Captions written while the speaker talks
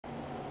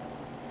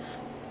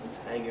This is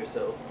Hang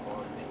Yourself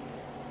on Me.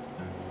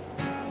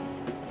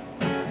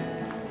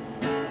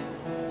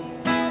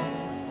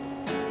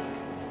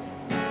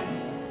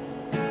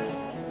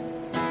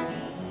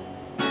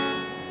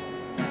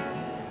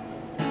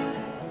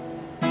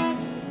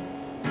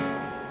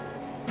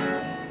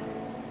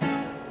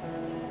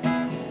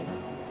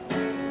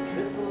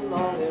 Trip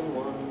along and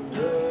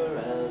wonder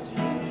as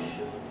you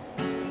should,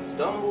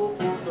 stumble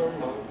forth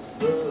amongst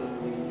the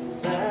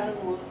leaves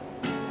and wood,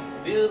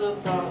 feel the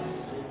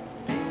frost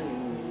sit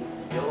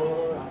beneath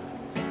your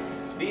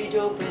eyes, speed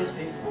your pace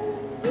before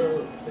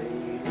the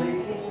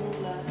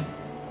fading light.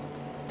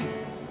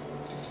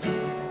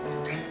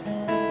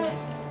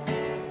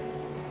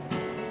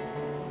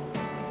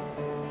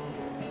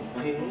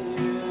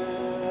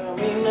 Hear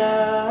me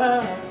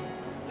now,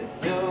 if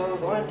you're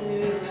going to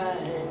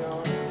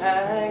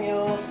hang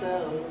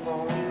yourself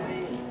on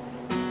me.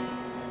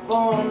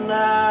 For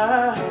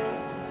now,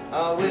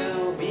 I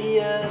will be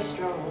as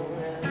strong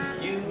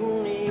as you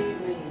need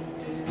me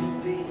to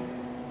be.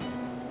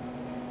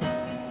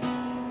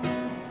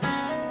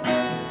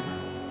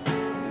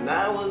 And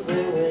I was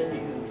there when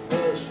you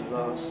first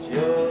lost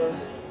your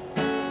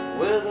head,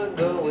 with a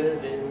girl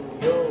within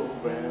your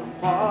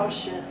grandpa's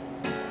shed.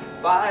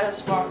 Fire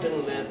sparked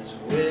and leapt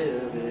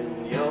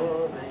within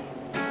your vein.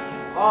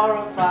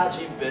 Horrified,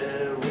 she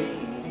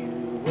buried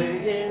you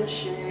in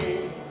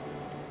shame.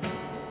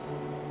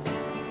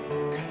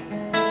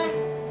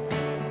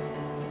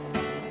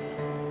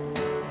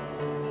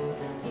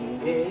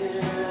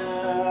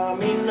 Hear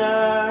me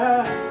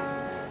now,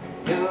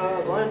 if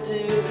you're going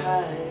to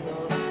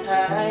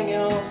hang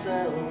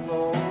yourself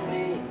on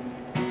me.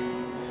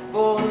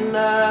 For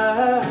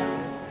now,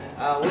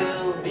 I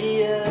will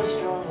be as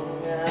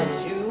strong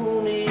as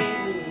you need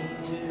me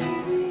to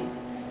be.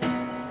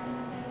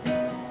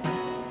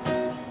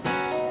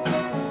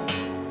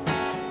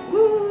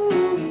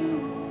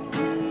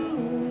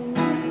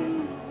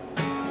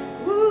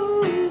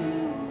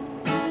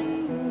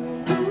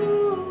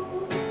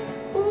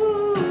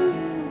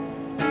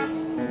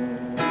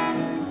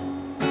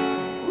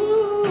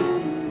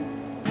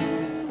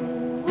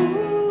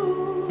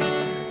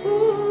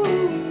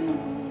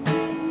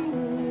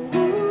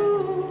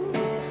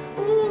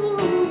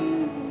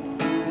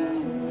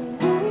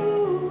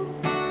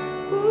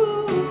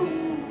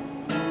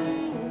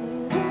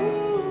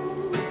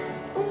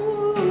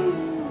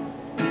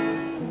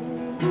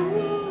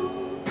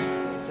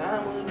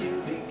 Time with you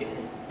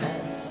began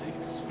at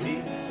 6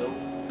 weeks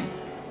old,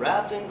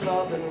 wrapped in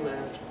cloth and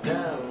left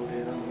out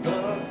in the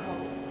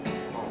cold.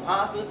 On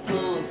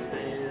hospital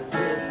stairs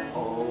it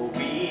all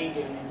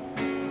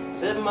began.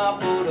 Set my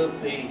foot a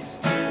pace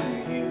to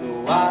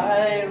you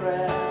I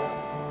ran.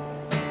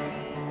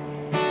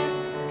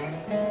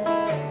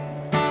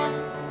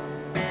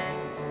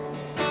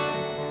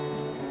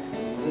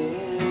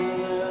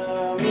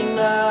 Hear me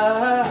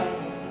now,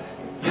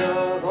 if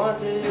you're going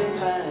to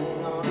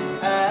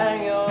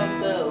hang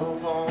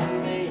yourself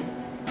on me.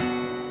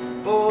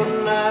 For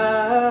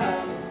now,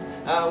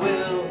 I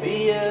will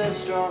be as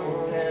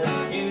strong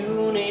as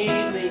you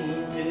need me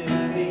to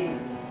be.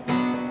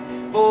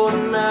 For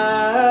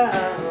now,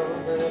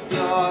 if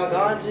you're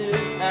going to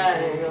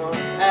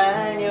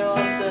hang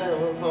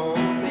yourself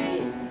on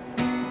me.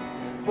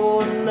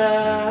 For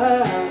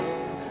now,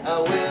 I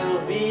will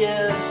be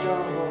as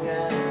strong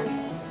as,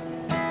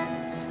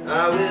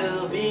 I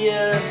will be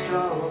as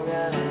strong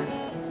as,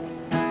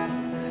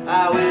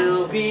 I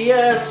will be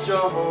as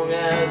strong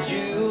as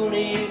you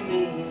need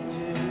me